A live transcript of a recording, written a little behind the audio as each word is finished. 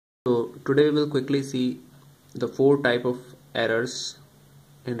So today we will quickly see the four type of errors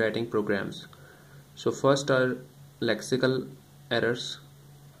in writing programs. So first are lexical errors,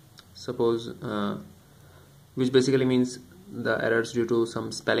 suppose which basically means the errors due to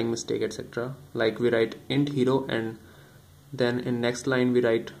some spelling mistake, etc. Like we write int hero and then in next line we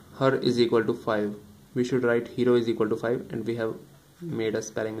write her is equal to 5. We should write hero is equal to 5 and we have made a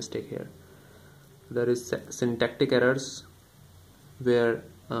spelling mistake here. There is syntactic errors where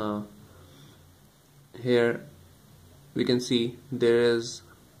here we can see there is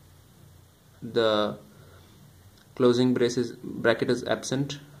the closing bracket is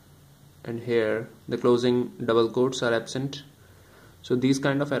absent, and here the closing double quotes are absent. So these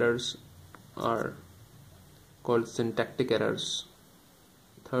kind of errors are called syntactic errors.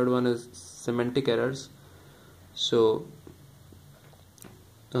 Third one is semantic errors. So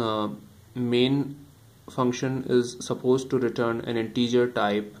main function is supposed to return an integer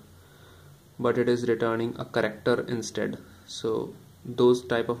type, but it is returning a character instead. So those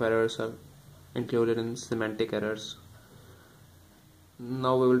type of errors are included in semantic errors.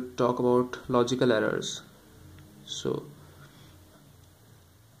 Now we will talk about logical errors. So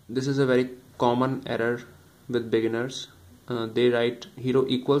this is a very common error with beginners. They write hero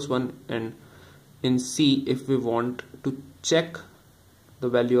equals 1, and in C, if we want to check the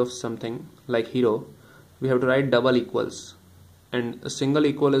value of something like hero, we have to write double equals, and a single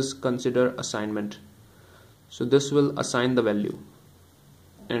equal is considered assignment. So this will assign the value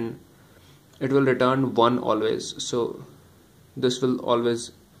and it will return 1 always. So this will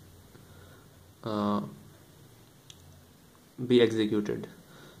always be executed.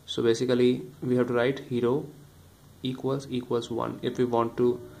 So basically we have to write hero equals 1 if we want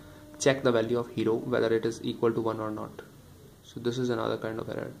to check the value of hero whether it is equal to 1 or not. So this is another kind of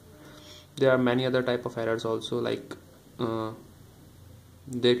error. There are many other type of errors also, like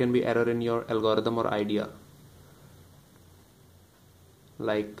there can be error in your algorithm or idea,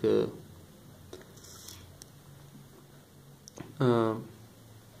 like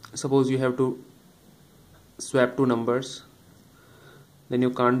suppose you have to swap two numbers, then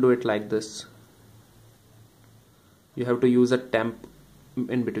you can't do it like this. You have to use a temp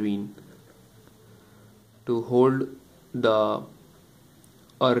in between to hold the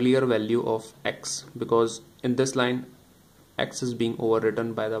earlier value of x, because in this line x is being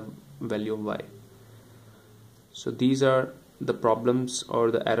overwritten by the value of y. So these are the problems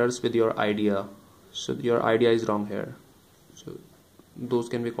or the errors with your idea. So your idea is wrong here. So those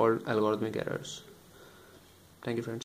can be called algorithmic errors. Thank you, friends.